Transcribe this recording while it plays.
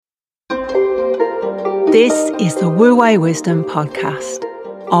This is the Wu Wei Wisdom Podcast.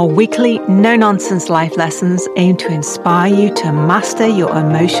 Our weekly no-nonsense life lessons aim to inspire you to master your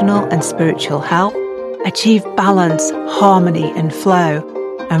emotional and spiritual health, achieve balance, harmony and flow,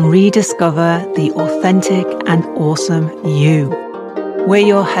 and rediscover the authentic and awesome you. We're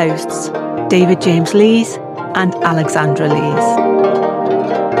your hosts, David James Lees and Alexandra Lees.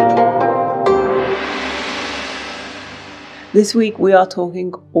 This week we are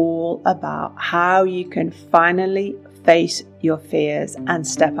talking all about how you can finally face your fears and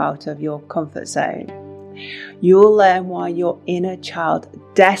step out of your comfort zone. You'll learn why your inner child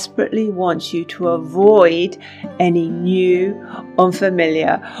desperately wants you to avoid any new,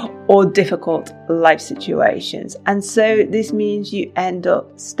 unfamiliar, or difficult life situations. And so this means you end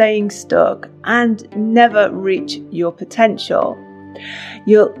up staying stuck and never reach your potential.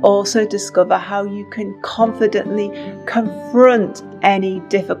 You'll also discover how you can confidently confront any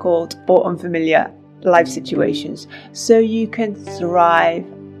difficult or unfamiliar life situations so you can thrive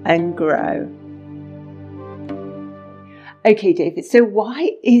and grow. Okay, David, so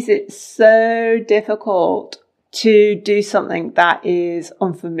why is it so difficult to do something that is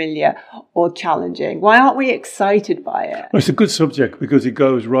unfamiliar or challenging? Why aren't we excited by it? Well, it's a good subject because it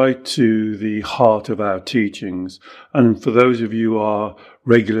goes right to the heart of our teachings. And for those of you who are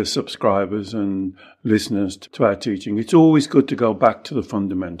regular subscribers and listeners to our teaching, it's always good to go back to the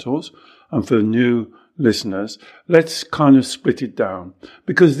fundamentals. And for the new listeners, let's kind of split it down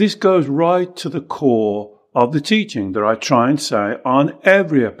because this goes right to the core of the teaching that I try and say on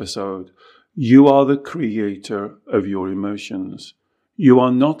every episode. You are the creator of your emotions. You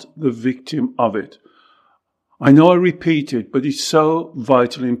are not the victim of it. I know I repeat it, but it's so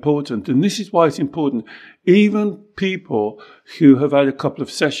vitally important. And this is why it's important. Even people who have had a couple of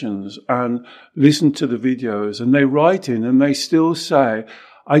sessions and listened to the videos and they write in and they still say,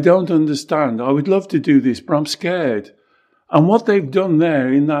 I don't understand. I would love to do this, but I'm scared. And what they've done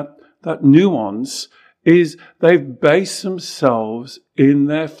there in that nuance is they've based themselves in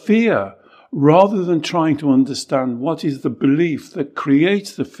their fear, rather than trying to understand what is the belief that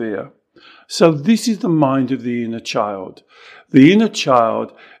creates the fear. So this is the mind of the inner child. The inner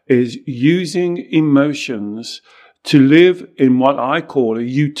child is using emotions to live in what I call a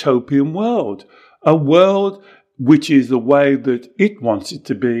utopian world, a world which is the way that it wants it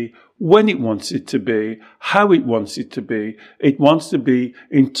to be, when it wants it to be, how it wants it to be. It wants to be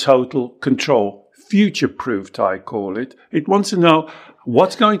in total control, future-proofed, I call it. It wants to know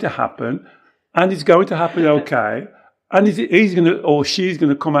what's going to happen, and it's going to happen okay, and he's going to, or she's going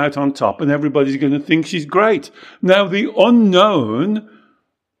to come out on top, and everybody's going to think she's great. Now, the unknown,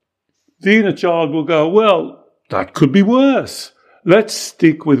 the inner child will go, well, that could be worse. Let's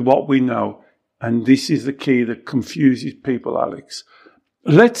stick with what we know. And this is the key that confuses people, Alex.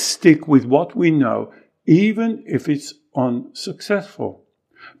 Let's stick with what we know, even if it's unsuccessful.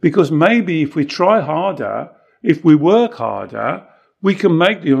 Because maybe if we try harder, if we work harder, we can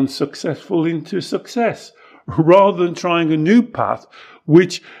make the unsuccessful into success rather than trying a new path,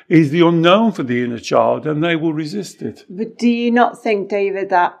 which is the unknown for the inner child, and they will resist it. But do you not think, David,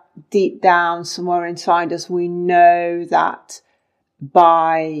 that deep down somewhere inside us, we know that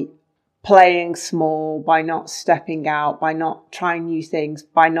by playing small, by not stepping out, by not trying new things,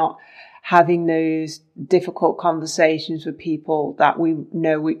 by not having those difficult conversations with people that we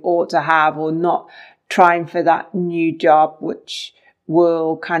know we ought to have, or not trying for that new job, which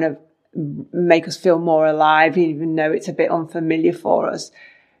will kind of make us feel more alive, even though it's a bit unfamiliar for us.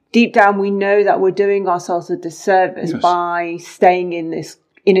 Deep down, we know that we're doing ourselves a disservice by staying in this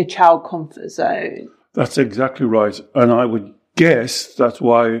inner child comfort zone. That's exactly right. And I would guess that's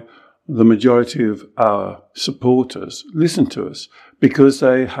why the majority of our supporters listen to us, because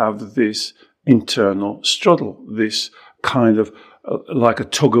they have this internal struggle, this kind of like a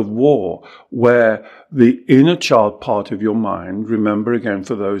tug of war, where the inner child part of your mind, remember again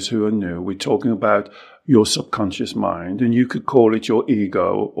for those who are new, we're talking about your subconscious mind, and you could call it your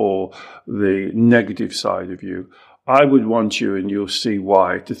ego or the negative side of you. I would want you, and you'll see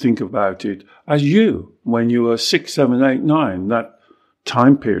why, to think about it as you, when you were 6, 7, 8, 9, that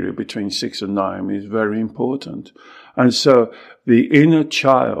time period between 6 and 9 is very important. And so the inner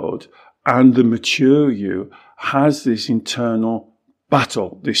child and the mature you has this internal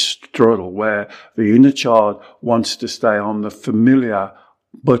battle, this struggle where the inner child wants to stay on the familiar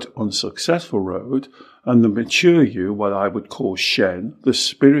but unsuccessful road, and the mature you, what I would call Shen, the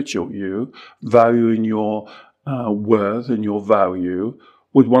spiritual you, valuing your worth and your value,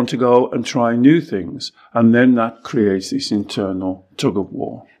 would want to go and try new things. And then that creates this internal tug of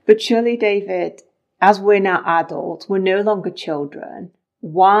war. But surely, David, as we're now adults, we're no longer children.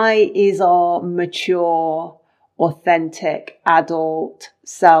 why is our mature, authentic adult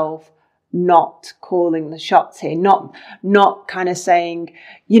self not calling the shots here? Not kind of saying,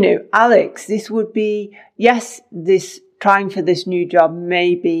 Alex, this would be, yes, this trying for this new job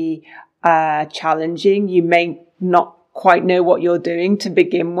may be challenging. You may not quite know what you're doing to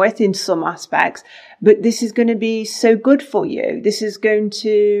begin with in some aspects, but this is going to be so good for you. This is going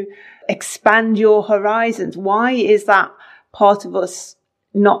to expand your horizons. Why is that part of us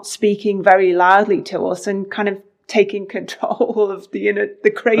not speaking very loudly to us and kind of taking control of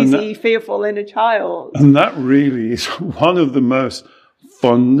the crazy, fearful inner child? And that really is one of the most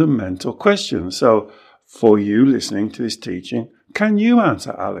fundamental questions. So for you listening to this teaching, can you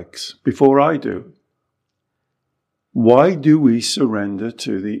answer, Alex, before I do? Why do we surrender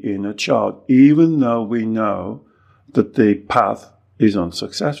to the inner child, even though we know that the path is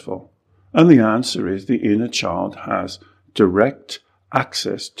unsuccessful? And the answer is the inner child has direct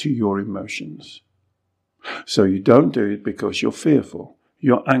access to your emotions. So you don't do it because you're fearful,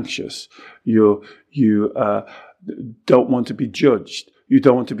 you're anxious, you don't want to be judged, you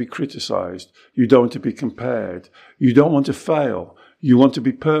don't want to be criticized, you don't want to be compared, you don't want to fail. You want to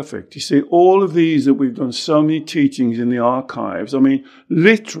be perfect. You see, all of these that we've done so many teachings in the archives. I mean,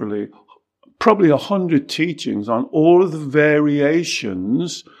 literally, probably 100 teachings on all of the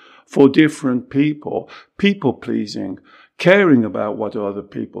variations for different people pleasing, caring about what other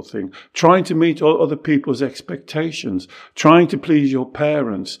people think, trying to meet other people's expectations, trying to please your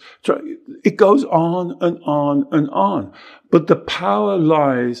parents. It goes on and on and on. But the power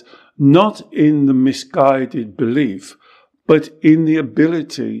lies not in the misguided belief, but in the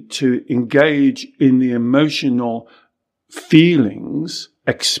ability to engage in the emotional feelings,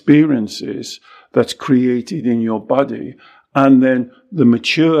 experiences that's created in your body. And then the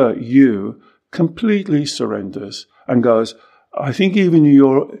mature you completely surrenders and goes, I think even in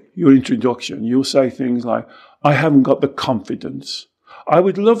your introduction, you'll say things like, I haven't got the confidence. I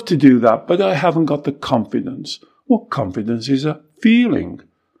would love to do that, but I haven't got the confidence. Well, confidence is a feeling.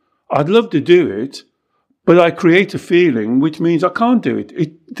 I'd love to do it, but I create a feeling which means I can't do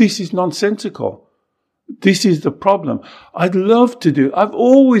it. This is nonsensical. This is the problem. I'd love to do it. I've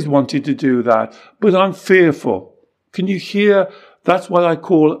always wanted to do that, but I'm fearful. Can you hear? That's what I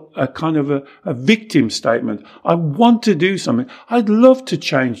call a kind of a victim statement. I want to do something. I'd love to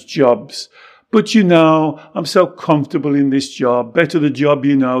change jobs, but I'm so comfortable in this job. Better the job,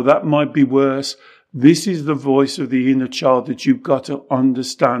 that might be worse. This is the voice of the inner child that you've got to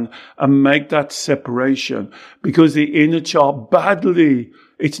understand and make that separation, because the inner child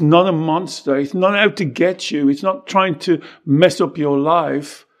it's not a monster. It's not out to get you. It's not trying to mess up your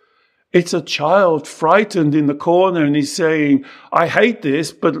life. It's a child frightened in the corner and he's saying, I hate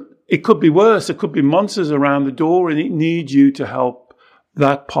this, but it could be worse. It could be monsters around the door and it needs you to help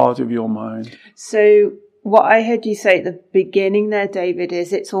that part of your mind. So what I heard you say at the beginning there, David,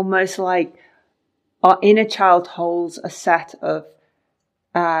 is it's almost like our inner child holds a set of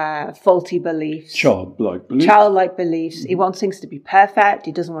faulty beliefs. Childlike beliefs. Mm-hmm. He wants things to be perfect.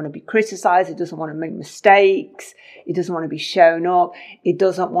 He doesn't want to be criticized. He doesn't want to make mistakes. He doesn't want to be shown up. He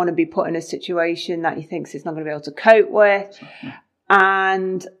doesn't want to be put in a situation that he thinks he's not going to be able to cope with. Exactly.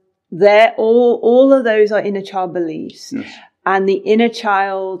 And all of those are inner child beliefs. Yes. And the inner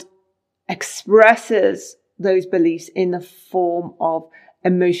child expresses those beliefs in the form of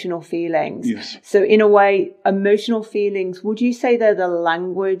emotional feelings. Yes. So in a way, emotional feelings, would you say they're the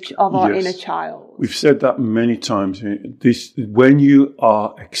language of our inner child? We've said that many times. When you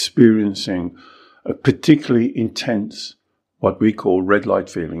are experiencing a particularly intense, what we call red light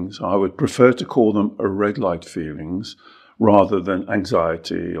feelings, I would prefer to call them red light feelings rather than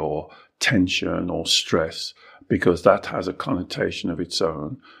anxiety or tension or stress, because that has a connotation of its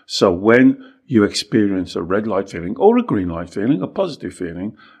own. So when you experience a red light feeling or a green light feeling, a positive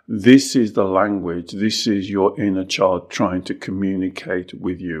feeling, this is the language, this is your inner child trying to communicate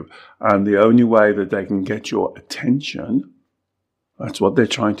with you. And the only way that they can get your attention, that's what they're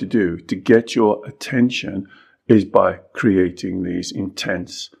trying to do, to get your attention, is by creating these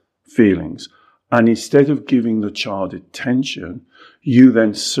intense feelings. And instead of giving the child attention, you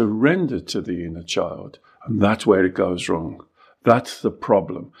then surrender to the inner child. And that's where it goes wrong. That's the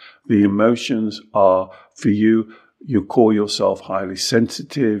problem. The emotions are, for you, you call yourself highly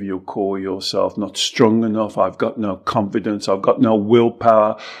sensitive, you call yourself not strong enough, I've got no confidence, I've got no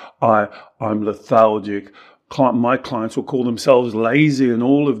willpower, I'm lethargic. My clients will call themselves lazy and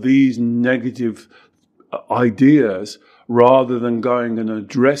all of these negative ideas, rather than going and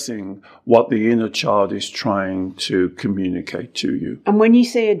addressing what the inner child is trying to communicate to you. And when you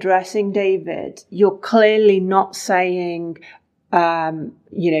say addressing, David, you're clearly not saying,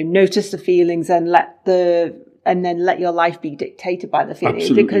 notice the feelings and then let your life be dictated by the feelings.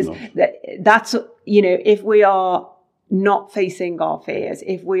 Absolutely because that's, if we are not facing our fears,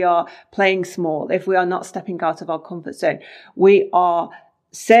 if we are playing small, if we are not stepping out of our comfort zone, we are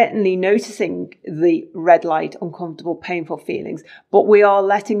certainly noticing the red light, uncomfortable, painful feelings, but we are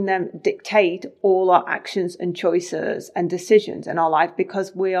letting them dictate all our actions and choices and decisions in our life,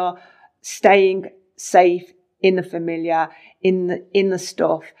 because we are staying safe in the familiar, in the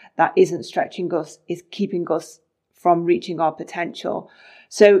stuff that isn't stretching us, is keeping us from reaching our potential.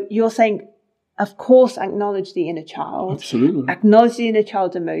 So you're saying, of course, acknowledge the inner child. Absolutely. Acknowledge the inner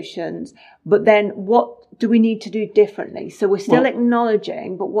child emotions, but then what do we need to do differently? So we're still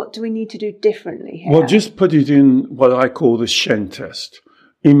acknowledging, but what do we need to do differently here? Well, just put it in what I call the Shen test.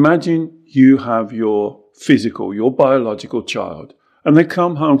 Imagine you have your biological child, and they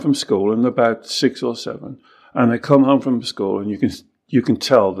come home from school, and they're about 6 or 7, and they come home from school, and you can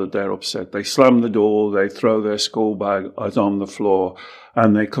tell that they're upset. They slam the door, they throw their school bag on the floor,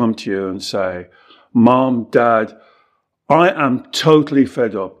 and they come to you and say, "Mom, Dad, I am totally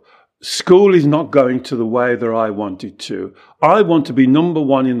fed up. School is not going to the way that I want it to. I want to be number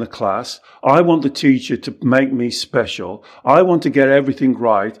 1 in the class. I want the teacher to make me special. I want to get everything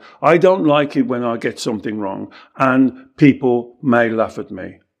right. I don't like it when I get something wrong, and people may laugh at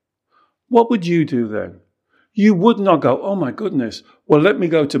me." What would you do then? You would not go, "Oh my goodness, well, let me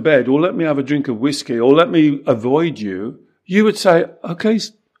go to bed, or let me have a drink of whiskey, or let me avoid you." You would say, "Okay,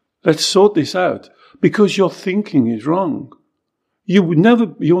 let's sort this out," because your thinking is wrong. You're never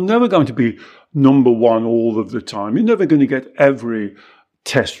going to be number 1 all of the time. You're never going to get every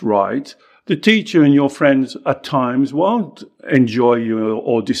test right. The teacher and your friends at times won't enjoy you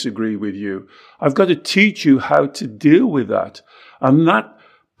or disagree with you. I've got to teach you how to deal with that. And that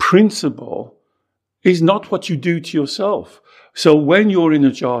principle is not what you do to yourself. So when your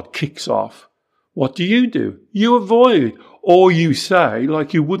inner child kicks off, what do? You avoid, or you say,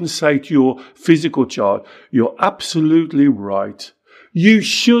 like you wouldn't say to your physical child, "You're absolutely right. You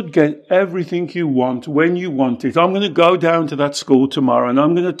should get everything you want when you want it. I'm going to go down to that school tomorrow, and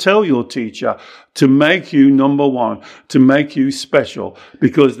I'm going to tell your teacher to make you number 1, to make you special,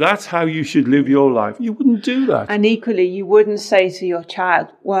 because that's how you should live your life." You wouldn't do that. And equally, you wouldn't say to your child,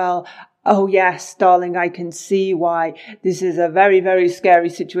 "Well, oh yes, darling, I can see why this is a very, very scary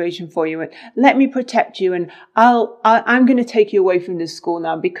situation for you. And let me protect you. And I'm going to take you away from this school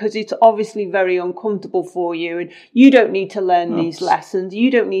now, because it's obviously very uncomfortable for you. And you don't need to learn these lessons. You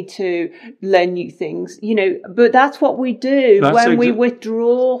don't need to learn new things, but that's what we do when we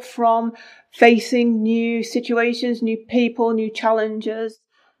withdraw from facing new situations, new people, new challenges.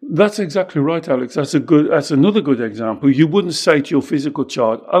 That's exactly right, Alex. That's another good example. You wouldn't say to your physical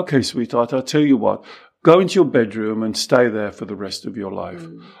child, "Okay, sweetheart, I'll tell you what, go into your bedroom and stay there for the rest of your life.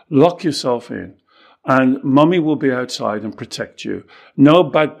 Lock yourself in, and Mummy will be outside and protect you. No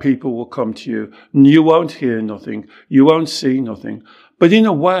bad people will come to you. You won't hear nothing. You won't see nothing." But in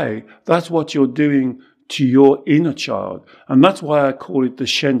a way, that's what you're doing to your inner child. And that's why I call it the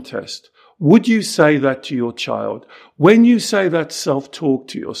Shen test. Would you say that to your child? When you say that self-talk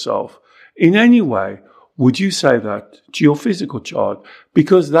to yourself, in any way, would you say that to your physical child?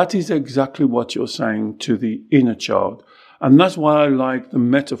 Because that is exactly what you're saying to the inner child. And that's why I like the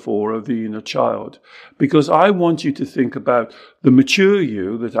metaphor of the inner child. Because I want you to think about the mature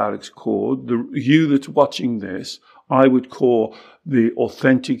you that Alex called, the you that's watching this, I would call the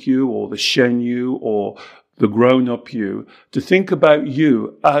authentic you, or the Shen you, or the grown-up you, to think about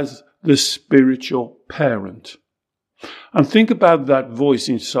you as the spiritual parent. And think about that voice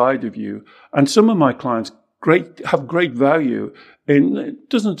inside of you. And some of my clients have great value in, it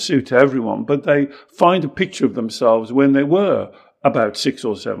doesn't suit everyone, but they find a picture of themselves when they were about 6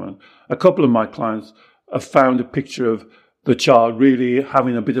 or 7. A couple of my clients have found a picture of the child really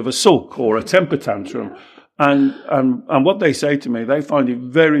having a bit of a sulk or a temper tantrum. And what they say to me, they find it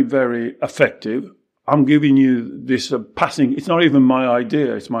very, very effective. I'm giving you this passing, it's not even my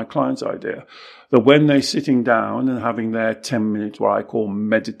idea, it's my client's idea, that when they're sitting down and having their 10 minutes, what I call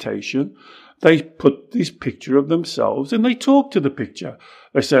meditation, they put this picture of themselves and they talk to the picture.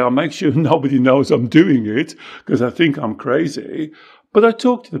 They say, "I'll make sure nobody knows I'm doing it because I think I'm crazy." But I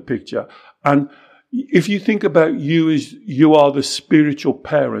talk to the picture. And if you think about you as you are the spiritual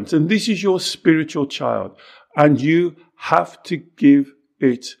parent, and this is your spiritual child, and you have to give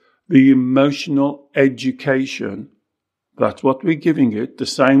it the emotional education. That's what we're giving it. The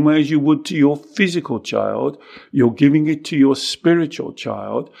same way as you would to your physical child, you're giving it to your spiritual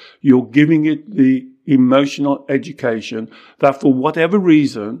child. You're giving it the emotional education that for whatever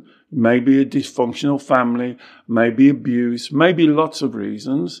reason, maybe a dysfunctional family, maybe abuse, maybe lots of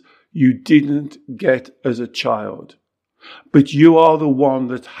reasons you didn't get as a child. But you are the one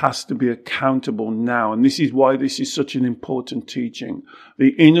that has to be accountable now. And this is why this is such an important teaching.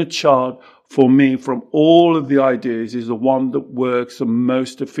 The inner child, for me, from all of the ideas, is the one that works the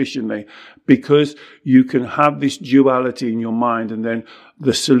most efficiently, because you can have this duality in your mind. And then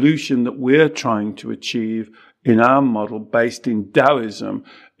the solution that we're trying to achieve in our model based in Taoism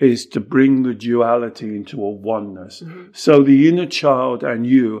is to bring the duality into a oneness. Mm-hmm. So the inner child and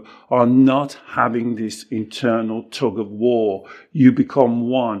you are not having this internal tug of war. You become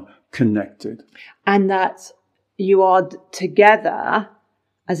one, connected. And that you are together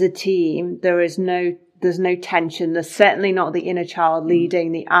as a team. There's no tension. There's certainly not the inner child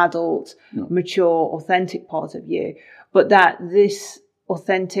leading the adult, mature, authentic part of you, but that this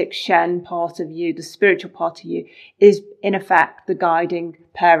authentic Shen part of you, the spiritual part of you, is in effect the guiding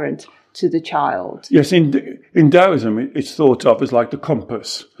parent to the child. Yes, in Taoism, it's thought of as like the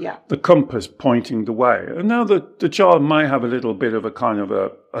compass. Yeah. The compass pointing the way. And now the child may have a little bit of a kind of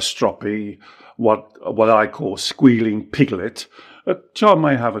a stroppy, what I call squealing piglet. A child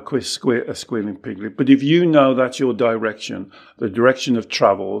may have a squealing piglet, but if you know that's your direction, the direction of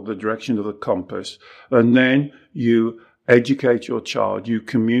travel, the direction of the compass, and then you educate your child, you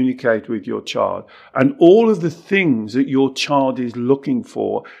communicate with your child, and all of the things that your child is looking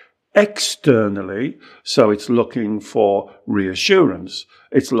for externally. So it's looking for reassurance,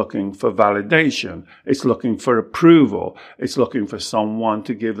 it's looking for validation, it's looking for approval, it's looking for someone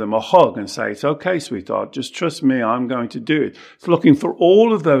to give them a hug and say, it's okay, sweetheart, just trust me, I'm going to do it. It's looking for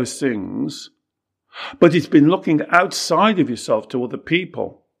all of those things, but it's been looking outside of yourself to other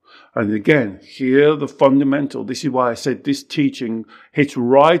people. And again, here the fundamental, this is why I said this teaching hits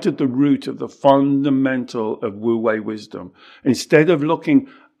right at the root of the fundamental of Wu Wei wisdom. Instead of looking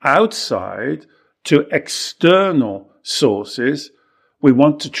outside to external sources, we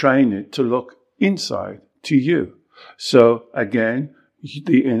want to train it to look inside to you. So again,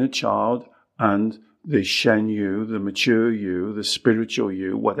 the inner child and the Shen you, the mature you, the spiritual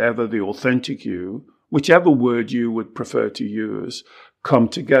you, whatever the authentic you, whichever word you would prefer to use, come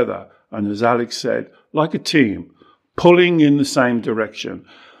together. And as Alex said, like a team, pulling in the same direction.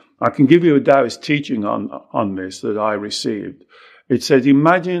 I can give you a Taoist teaching on this that I received. It said,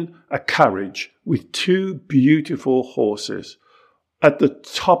 imagine a carriage with two beautiful horses at the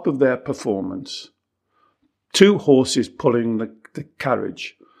top of their performance. Two horses pulling the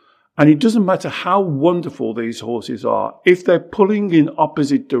carriage. And it doesn't matter how wonderful these horses are. If they're pulling in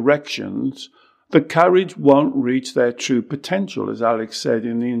opposite directions, the carriage won't reach their true potential, as Alex said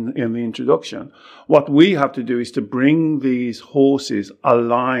in the introduction. What we have to do is to bring these horses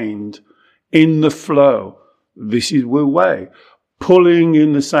aligned in the flow. This is Wu Wei, pulling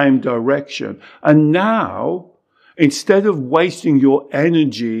in the same direction. And now, instead of wasting your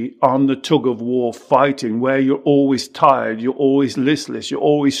energy on the tug of war fighting, where you're always tired, you're always listless, you're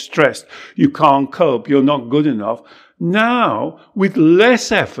always stressed, you can't cope, you're not good enough, now, with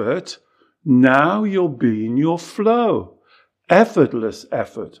less effort, now you'll be in your flow. Effortless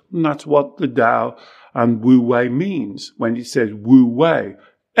effort. And that's what the Tao and Wu Wei means when it says Wu Wei.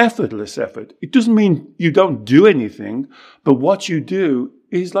 Effortless effort. It doesn't mean you don't do anything, but what you do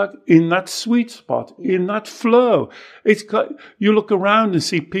is like in that sweet spot, in that flow. You look around and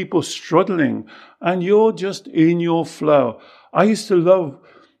see people struggling and you're just in your flow. I used to love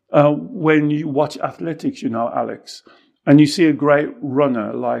when you watch athletics, Alex, and you see a great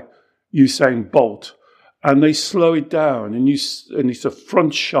runner like Usain Bolt, and they slow it down, and it's a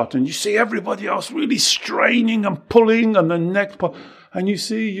front shot, and you see everybody else really straining and pulling, and the next part, and you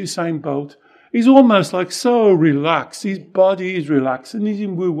see Usain Bolt. He's almost like so relaxed. His body is relaxed, and he's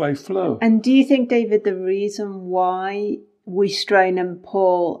in Wu Wei flow. And do you think, David, the reason why we strain and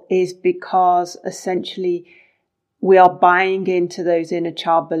pull is because essentially we are buying into those inner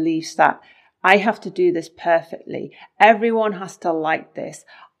child beliefs that I have to do this perfectly. Everyone has to like this.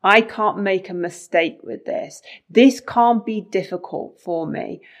 I can't make a mistake with this. This can't be difficult for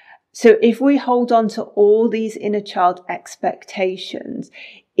me. So if we hold on to all these inner child expectations,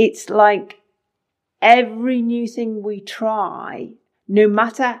 it's like every new thing we try, no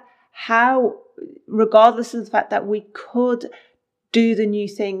matter how, regardless of the fact that we could do the new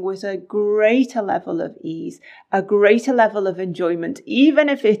thing with a greater level of ease, a greater level of enjoyment, even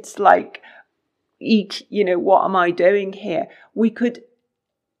if it's like, what am I doing here? We could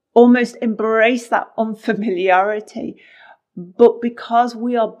almost embrace that unfamiliarity. But because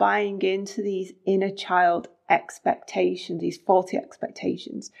we are buying into these inner child expectations, these faulty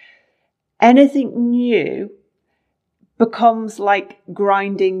expectations, anything new becomes like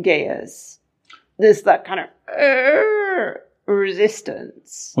grinding gears. There's that kind of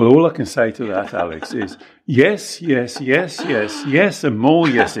resistance. Well, all I can say to that, Alex, is yes, and more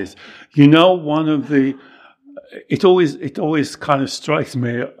yeses. You know, it always kind of strikes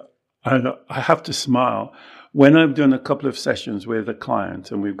me, and I have to smile, when I've done a couple of sessions with a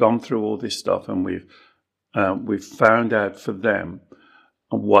client and we've gone through all this stuff and we've found out for them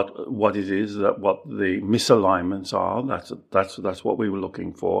what it is, what the misalignments are. That's what we were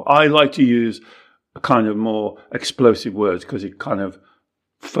looking for. I like to use kind of more explosive words because it kind of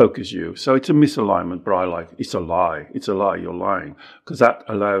focus you. So it's a misalignment, but I like it's a lie. It's a lie. You're lying because that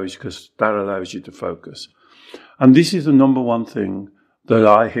allows you to focus. And this is the number one thing that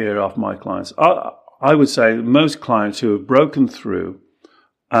I hear of my clients. I would say most clients who have broken through,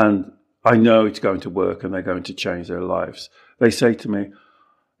 and I know it's going to work and they're going to change their lives. They say to me,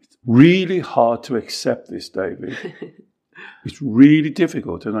 "It's really hard to accept this, David. It's really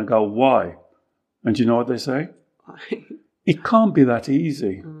difficult." And I go, "Why?" And do you know what they say? It can't be that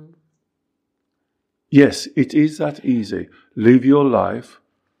easy. Yes, it is that easy. Live your life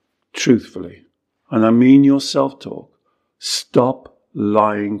truthfully. And I mean your self-talk. Stop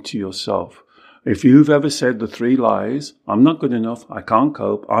lying to yourself. If you've ever said the 3 lies, I'm not good enough, I can't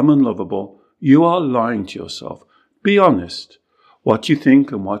cope, I'm unlovable, you are lying to yourself. Be honest. What you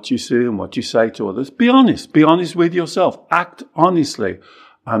think and what you see and what you say to others, be honest. Be honest with yourself. Act honestly.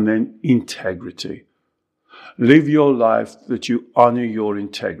 And then integrity. Live your life that you honor your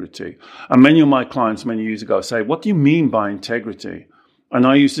integrity. And many of my clients many years ago say, "What do you mean by integrity?" And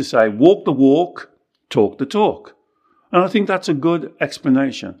I used to say, walk the walk, talk the talk. And I think that's a good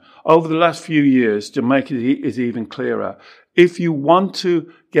explanation. Over the last few years, to make it even clearer, if you want to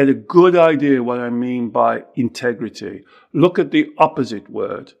get a good idea what I mean by integrity, look at the opposite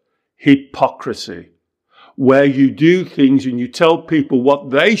word, hypocrisy. Where you do things and you tell people what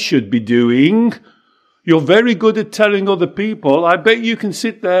they should be doing. You're very good at telling other people. I bet you can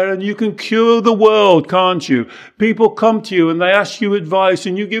sit there and you can cure the world, can't you? People come to you and they ask you advice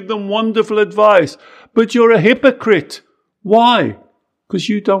and you give them wonderful advice. But you're a hypocrite. Why? Because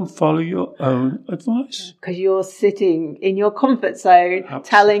you don't follow your own advice. Because you're sitting in your comfort zone,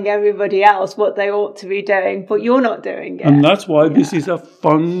 telling everybody else what they ought to be doing, but you're not doing it. And that's why this is a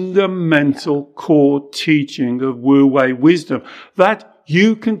fundamental core teaching of Wu Wei wisdom that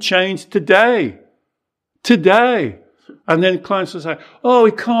you can change today. Today. And then clients will say, "Oh,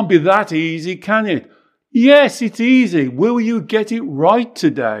 it can't be that easy, can it?" Yes, it's easy. Will you get it right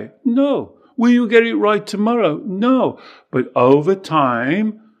today? No. Will you get it right tomorrow? No. But over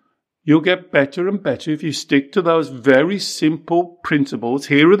time, you'll get better and better if you stick to those very simple principles.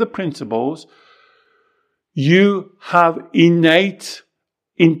 Here are the principles. You have innate,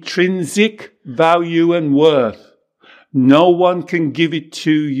 intrinsic value and worth. No one can give it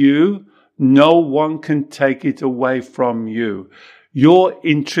to you. No one can take it away from you. Your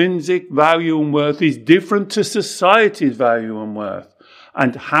intrinsic value and worth is different to society's value and worth.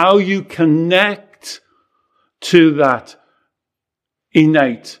 And how you connect to that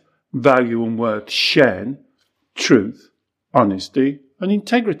innate value and worth, Shen, truth, honesty, and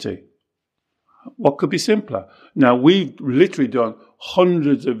integrity. What could be simpler? Now, we've literally done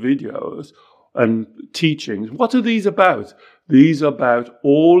hundreds of videos and teachings. What are these about? These are about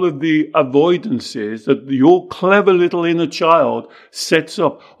all of the avoidances that your clever little inner child sets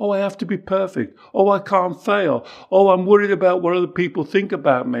up. Oh, I have to be perfect. Oh, I can't fail. Oh, I'm worried about what other people think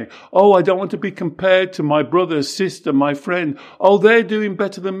about me. Oh, I don't want to be compared to my brother, sister, my friend. Oh, they're doing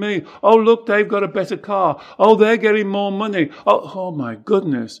better than me. Oh, look, they've got a better car. Oh, they're getting more money. Oh my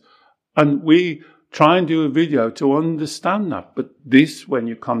goodness. And we try and do a video to understand that. But this, when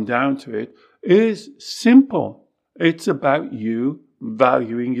you come down to it, is simple. It's about you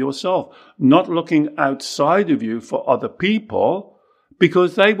valuing yourself, not looking outside of you for other people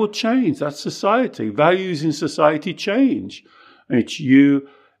because they will change. That's society. Values in society change. And it's you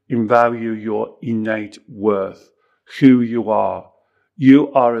in value your innate worth, who you are.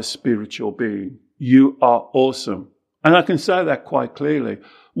 You are a spiritual being. You are awesome. And I can say that quite clearly.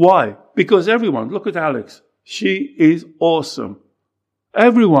 Why? Because everyone, look at Alex. She is awesome.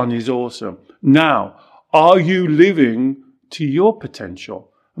 Everyone is awesome. Now, are you living to your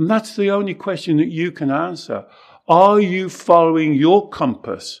potential? And that's the only question that you can answer. Are you following your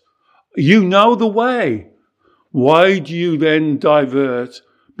compass? You know the way. Why do you then divert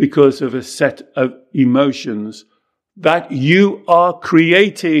because of a set of emotions that you are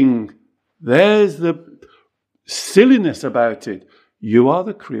creating? There's the silliness about it. You are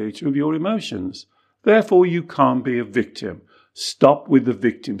the creator of your emotions. Therefore, you can't be a victim. Stop with the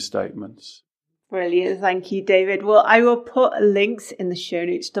victim statements. Brilliant. Thank you, David. Well, I will put links in the show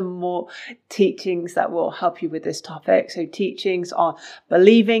notes to more teachings that will help you with this topic. So teachings on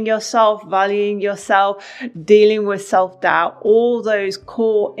believing yourself, valuing yourself, dealing with self-doubt, all those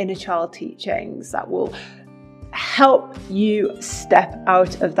core inner child teachings that will help you step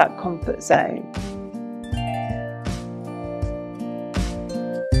out of that comfort zone.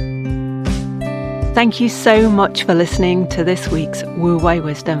 Thank you so much for listening to this week's Wu Wei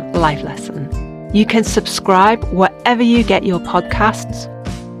Wisdom Life Lesson. You can subscribe wherever you get your podcasts,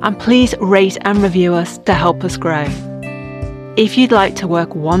 and please rate and review us to help us grow. If you'd like to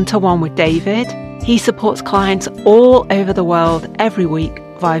work one-to-one with David, he supports clients all over the world every week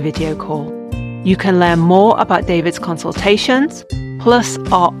via video call. You can learn more about David's consultations, plus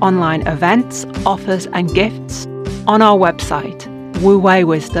our online events, offers and gifts on our website,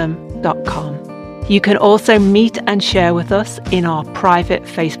 wuweiwisdom.com. You can also meet and share with us in our private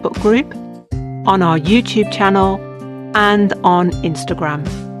Facebook group, on our YouTube channel, and on Instagram.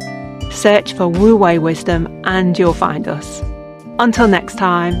 Search for Wu Wei Wisdom and you'll find us. Until next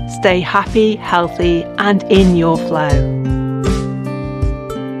time, stay happy, healthy, and in your flow.